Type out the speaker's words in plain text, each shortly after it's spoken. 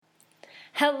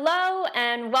Hello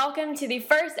and welcome to the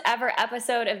first ever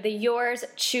episode of the Yours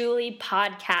Truly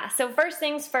podcast. So first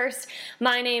things first,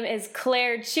 my name is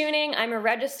Claire Tuning. I'm a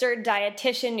registered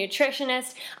dietitian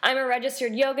nutritionist. I'm a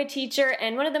registered yoga teacher,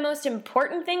 and one of the most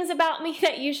important things about me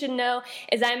that you should know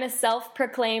is I'm a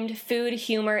self-proclaimed food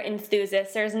humor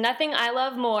enthusiast. There's nothing I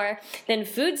love more than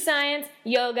food science,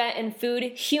 yoga, and food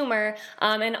humor.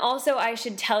 And also I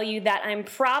should tell you that I'm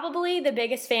probably the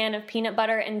biggest fan of peanut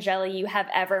butter and jelly you have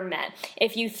ever met.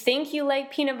 If you think you like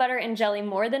peanut butter and jelly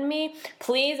more than me,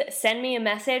 please send me a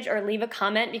message or leave a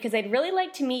comment because I'd really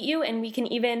like to meet you and we can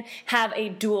even have a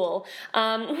duel.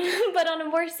 But on a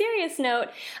more serious note,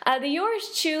 the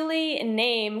Yours Truly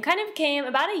name kind of came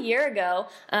about a year ago.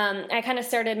 I kind of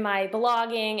started my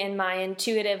blogging and my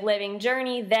intuitive living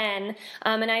journey then,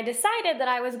 and I decided that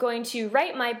I was going to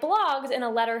write my blogs in a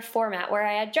letter format where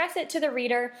I address it to the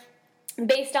reader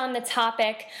based on the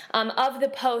topic of the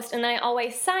post, and then I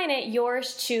always sign it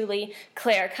Yours Truly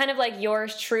Claire, kind of like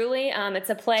Yours Truly. It's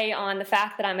a play on the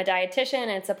fact that I'm a dietitian,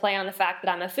 and it's a play on the fact that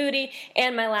I'm a foodie,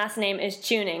 and my last name is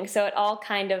Tuning, so it all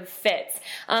kind of fits.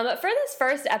 But for this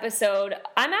first episode,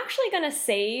 I'm actually going to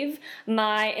save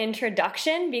my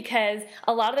introduction because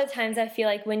a lot of the times I feel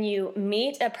like when you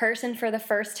meet a person for the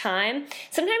first time,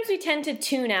 sometimes we tend to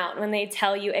tune out when they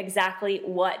tell you exactly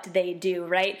what they do,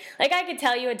 right? Like I could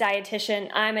tell you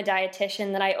I'm a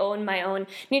dietitian, that I own my own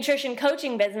nutrition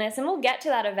coaching business, and we'll get to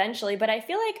that eventually, but I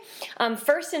feel like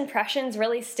first impressions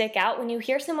really stick out when you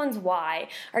hear someone's why,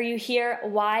 or you hear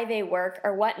why they work,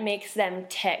 or what makes them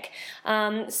tick.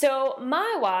 So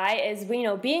my why is,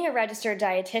 being a registered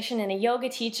dietitian and a yoga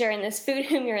teacher and this food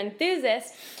humor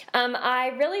enthusiast,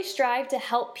 I really strive to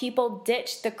help people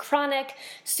ditch the chronic,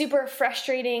 super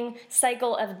frustrating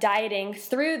cycle of dieting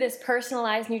through this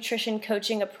personalized nutrition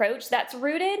coaching approach that's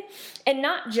rooted in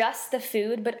not just the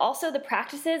food, but also the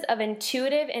practices of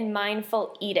intuitive and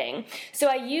mindful eating. So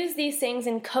I use these things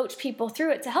and coach people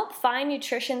through it to help find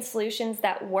nutrition solutions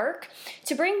that work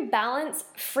to bring balance,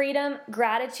 freedom,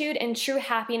 gratitude, and true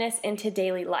happiness into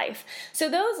daily life. So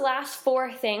those last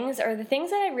four things are the things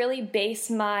that I really base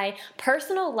my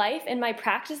personal life and my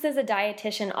practice as a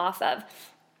dietitian off of.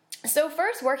 So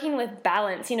first, working with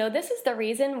balance. This is the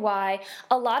reason why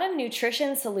a lot of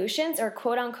nutrition solutions or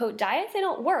quote-unquote diets, they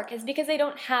don't work, is because they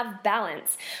don't have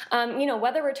balance.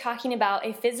 Whether we're talking about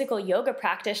a physical yoga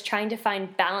practice, trying to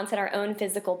find balance in our own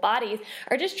physical bodies,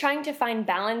 or just trying to find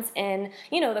balance in,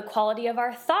 the quality of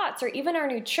our thoughts or even our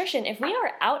nutrition, if we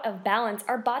are out of balance,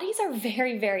 our bodies are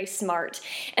very, very smart.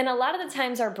 And a lot of the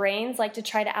times our brains like to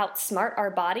try to outsmart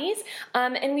our bodies,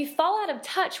 and we fall out of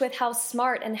touch with how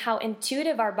smart and how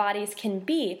intuitive our bodies can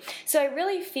be. So I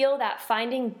really feel that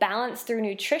finding balance through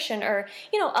nutrition, or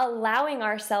allowing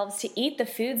ourselves to eat the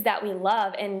foods that we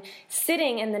love, and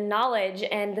sitting in the knowledge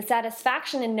and the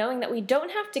satisfaction in knowing that we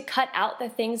don't have to cut out the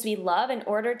things we love in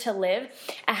order to live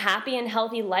a happy and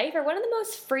healthy life, are one of the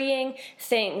most freeing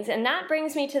things. And that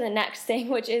brings me to the next thing,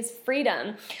 which is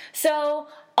freedom. So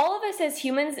all of us as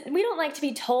humans, we don't like to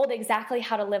be told exactly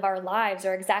how to live our lives,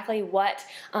 or exactly what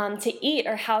to eat,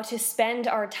 or how to spend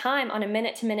our time on a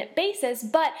minute-to-minute basis.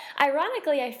 But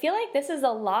ironically, I feel like this is a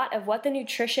lot of what the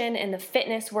nutrition and the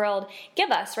fitness world give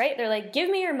us, right? They're like, give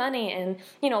me your money and,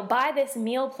 buy this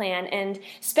meal plan and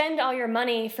spend all your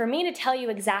money for me to tell you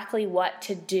exactly what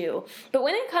to do. But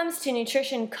when it comes to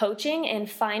nutrition coaching and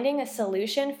finding a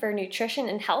solution for nutrition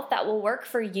and health that will work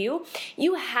for you,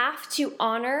 you have to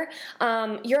honor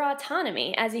your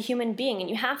autonomy as a human being, and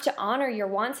you have to honor your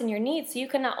wants and your needs, so you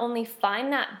can not only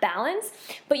find that balance,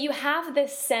 but you have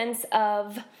this sense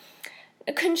of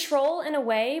control in a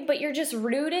way, but you're just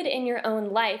rooted in your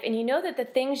own life, and you know that the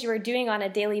things you are doing on a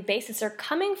daily basis are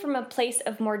coming from a place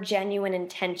of more genuine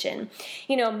intention.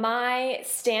 My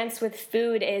stance with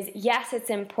food is, yes, it's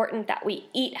important that we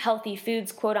eat healthy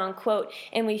foods, quote unquote,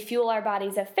 and we fuel our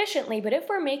bodies efficiently, but if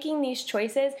we're making these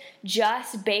choices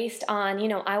just based on,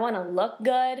 I want to look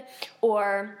good,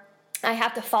 or I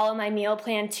have to follow my meal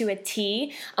plan to a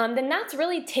T, then that's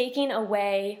really taking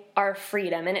away our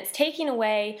freedom. And it's taking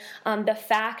away the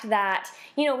fact that,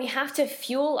 we have to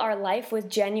fuel our life with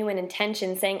genuine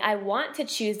intention, saying, I want to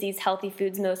choose these healthy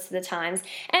foods most of the times.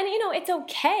 And, it's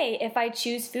okay if I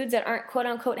choose foods that aren't quote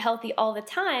unquote healthy all the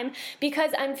time,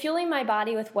 because I'm fueling my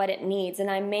body with what it needs. And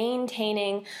I'm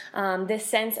maintaining this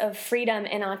sense of freedom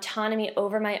and autonomy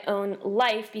over my own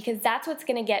life, because that's what's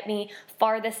going to get me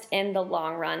farthest in the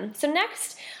long run. So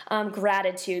next,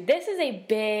 gratitude. This is a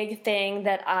big thing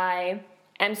that I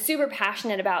am super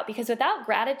passionate about, because without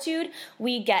gratitude,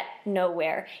 we get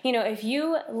nowhere. If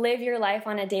you live your life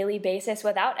on a daily basis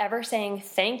without ever saying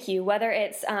thank you, whether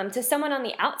it's to someone on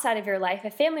the outside of your life,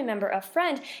 a family member, a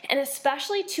friend, and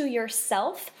especially to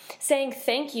yourself, saying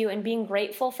thank you and being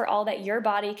grateful for all that your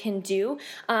body can do,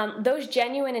 those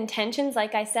genuine intentions,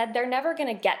 like I said, they're never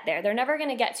going to get there. They're never going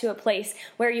to get to a place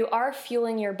where you are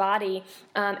fueling your body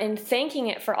and thanking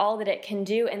it for all that it can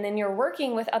do, and then you're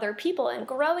working with other people and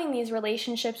growing these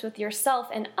relationships with yourself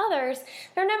and others.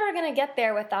 They're never going to get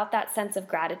there without that sense of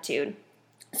gratitude.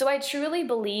 So I truly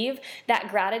believe that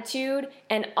gratitude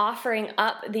and offering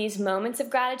up these moments of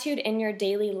gratitude in your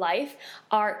daily life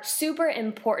are super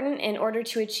important in order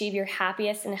to achieve your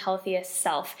happiest and healthiest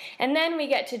self. And then we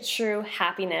get to true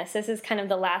happiness. This is kind of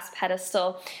the last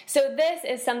pedestal. So this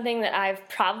is something that I've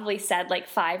probably said like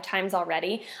 5 times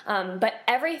already, but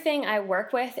everything I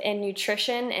work with in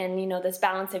nutrition and, this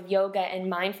balance of yoga and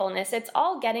mindfulness, it's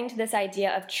all getting to this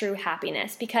idea of true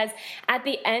happiness, because at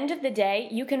the end of the day,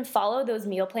 you can follow those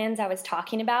meal plans I was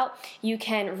talking about. You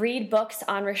can read books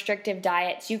on restrictive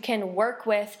diets. You can work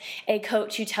with a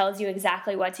coach who tells you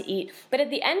exactly what to eat. But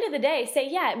at the end of the day, say,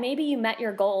 yeah, maybe you met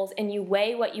your goals and you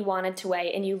weigh what you wanted to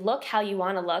weigh and you look how you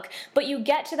want to look, but you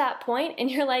get to that point and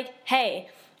you're like, hey,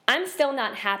 I'm still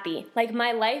not happy. Like,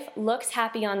 my life looks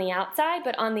happy on the outside,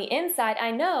 but on the inside,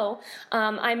 I know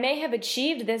I may have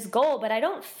achieved this goal, but I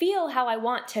don't feel how I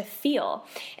want to feel.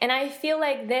 And I feel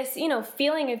like this,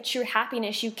 feeling of true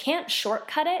happiness, you can't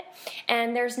shortcut it,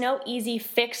 and there's no easy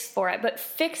fix for it. But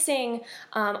fixing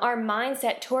our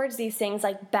mindset towards these things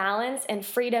like balance and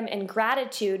freedom and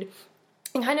gratitude,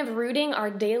 and kind of rooting our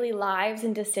daily lives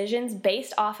and decisions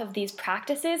based off of these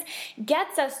practices,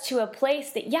 gets us to a place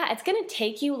that, yeah, it's going to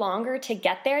take you longer to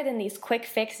get there than these quick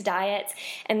fix diets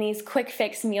and these quick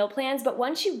fix meal plans. But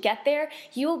once you get there,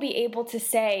 you will be able to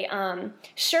say,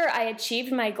 sure, I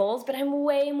achieved my goals, but I'm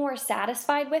way more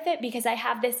satisfied with it because I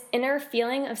have this inner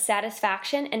feeling of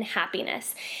satisfaction and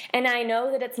happiness. And I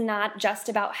know that it's not just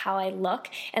about how I look,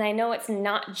 and I know it's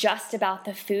not just about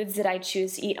the foods that I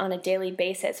choose to eat on a daily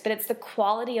basis, but it's the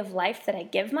quality of life that I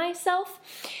give myself,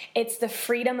 it's the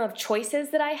freedom of choices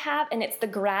that I have, and it's the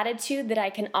gratitude that I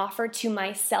can offer to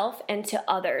myself and to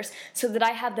others so that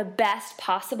I have the best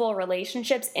possible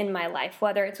relationships in my life,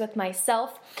 whether it's with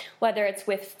myself, whether it's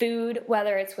with food,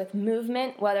 whether it's with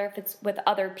movement, whether it's with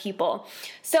other people.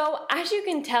 So as you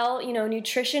can tell,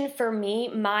 nutrition for me,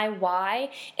 my why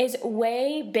is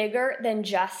way bigger than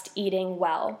just eating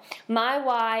well. My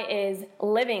why is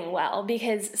living well,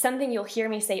 because something you'll hear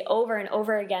me say over and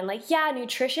over again, like, yeah,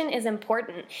 nutrition is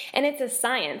important and it's a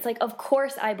science. Like, of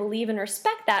course I believe and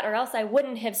respect that, or else I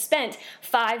wouldn't have spent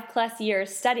 5+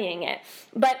 years studying it.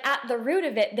 But at the root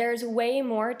of it, there's way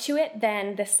more to it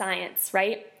than the science,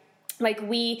 right? Like,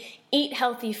 we eat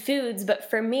healthy foods, but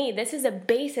for me, this is a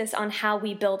basis on how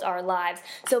we build our lives.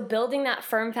 So building that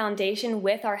firm foundation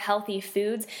with our healthy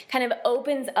foods kind of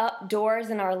opens up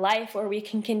doors in our life where we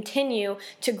can continue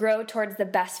to grow towards the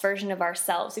best version of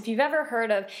ourselves. If you've ever heard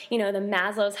of, the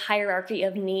Maslow's hierarchy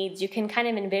of needs, you can kind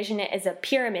of envision it as a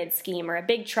pyramid scheme or a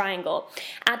big triangle.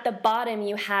 At the bottom,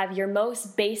 you have your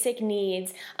most basic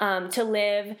needs to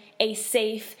live a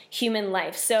safe human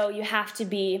life. So you have to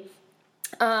be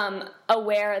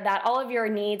aware that all of your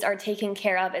needs are taken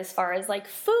care of as far as like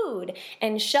food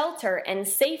and shelter and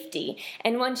safety.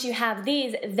 And once you have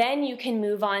these, then you can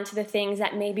move on to the things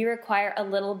that maybe require a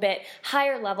little bit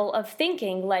higher level of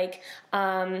thinking, like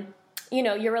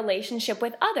your relationship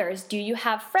with others. Do you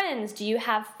have friends? Do you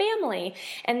have family?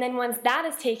 And then once that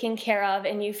is taken care of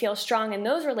and you feel strong in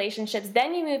those relationships,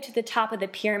 then you move to the top of the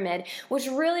pyramid, which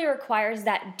really requires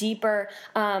that deeper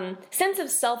sense of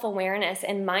self-awareness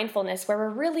and mindfulness, where we're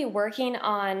really working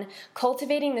on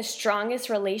cultivating the strongest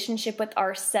relationship with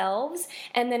ourselves.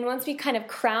 And then once we kind of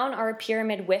crown our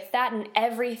pyramid with that, and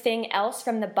everything else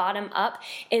from the bottom up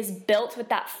is built with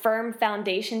that firm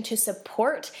foundation to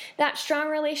support that strong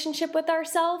relationship with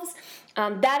ourselves,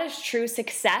 that is true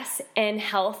success and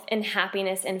health and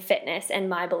happiness and fitness, and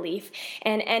my belief.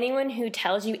 And anyone who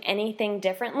tells you anything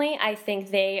differently, I think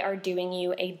they are doing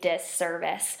you a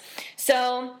disservice.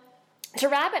 So to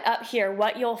wrap it up here,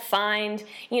 what you'll find,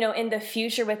 in the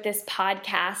future with this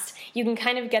podcast, you can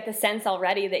kind of get the sense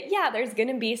already that, yeah, there's going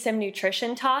to be some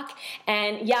nutrition talk.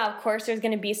 And yeah, of course, there's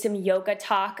going to be some yoga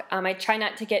talk. I try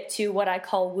not to get to what I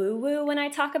call woo-woo when I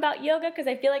talk about yoga, because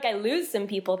I feel like I lose some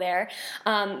people there.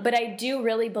 But I do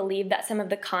really believe that some of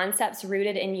the concepts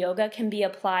rooted in yoga can be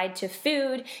applied to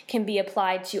food, can be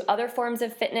applied to other forms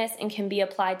of fitness, and can be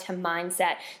applied to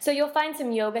mindset. So you'll find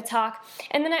some yoga talk.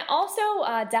 And then I also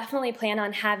definitely plan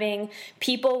on having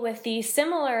people with these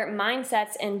similar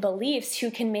mindsets and beliefs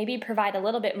who can maybe provide a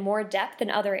little bit more depth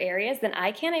in other areas than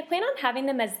I can. I plan on having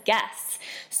them as guests.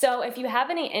 So if you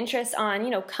have any interest on,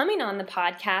 coming on the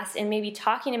podcast and maybe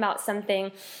talking about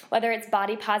something, whether it's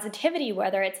body positivity,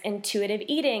 whether it's intuitive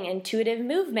eating, intuitive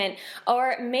movement,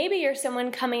 or maybe you're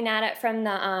someone coming at it from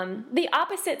the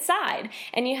opposite side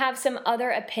and you have some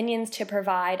other opinions to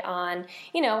provide on,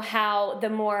 how the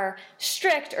more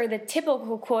strict or the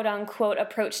typical quote unquote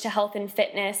approach to health and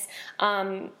fitness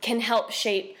can help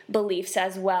shape beliefs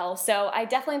as well. So I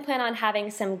definitely plan on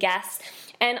having some guests.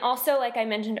 And also, like I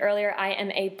mentioned earlier, I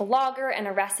am a blogger and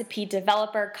a recipe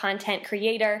developer, content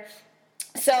creator.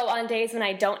 So on days when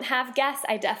I don't have guests,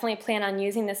 I definitely plan on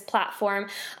using this platform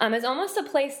as almost a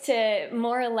place to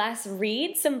more or less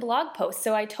read some blog posts.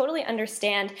 So I totally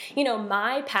understand,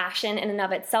 my passion in and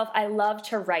of itself. I love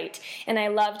to write and I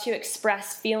love to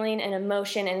express feeling and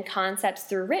emotion and concepts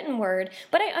through written word,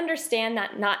 but I understand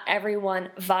that not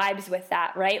everyone vibes with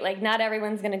that, right? Like not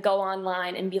everyone's going to go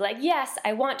online and be like, yes,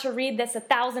 I want to read this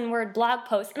 1,000-word blog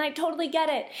post, and I totally get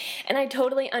it and I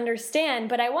totally understand,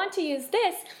 but I want to use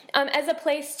this as a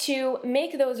place to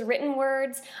make those written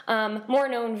words more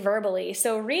known verbally.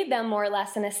 So read them more or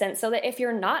less in a sense so that if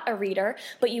you're not a reader,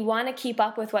 but you want to keep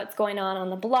up with what's going on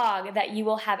the blog, that you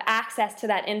will have access to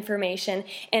that information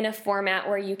in a format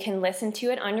where you can listen to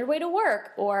it on your way to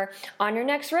work or on your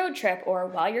next road trip or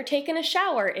while you're taking a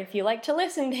shower if you like to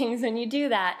listen to things when you do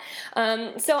that.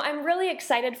 So I'm really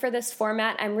excited for this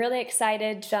format. I'm really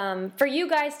excited for you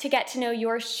guys to get to know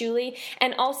yours truly,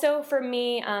 and also for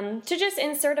me to just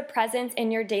insert a presence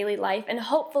in your daily life and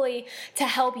hopefully to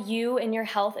help you in your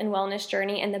health and wellness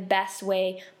journey in the best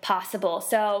way possible.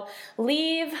 So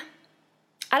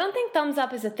I don't think thumbs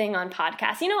up is a thing on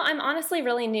podcasts. I'm honestly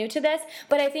really new to this,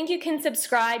 but I think you can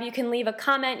subscribe, you can leave a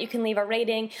comment, you can leave a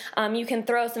rating, you can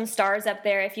throw some stars up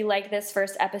there if you like this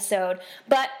first episode.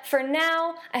 But for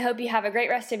now, I hope you have a great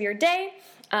rest of your day.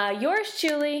 Yours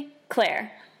truly,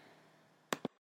 Claire.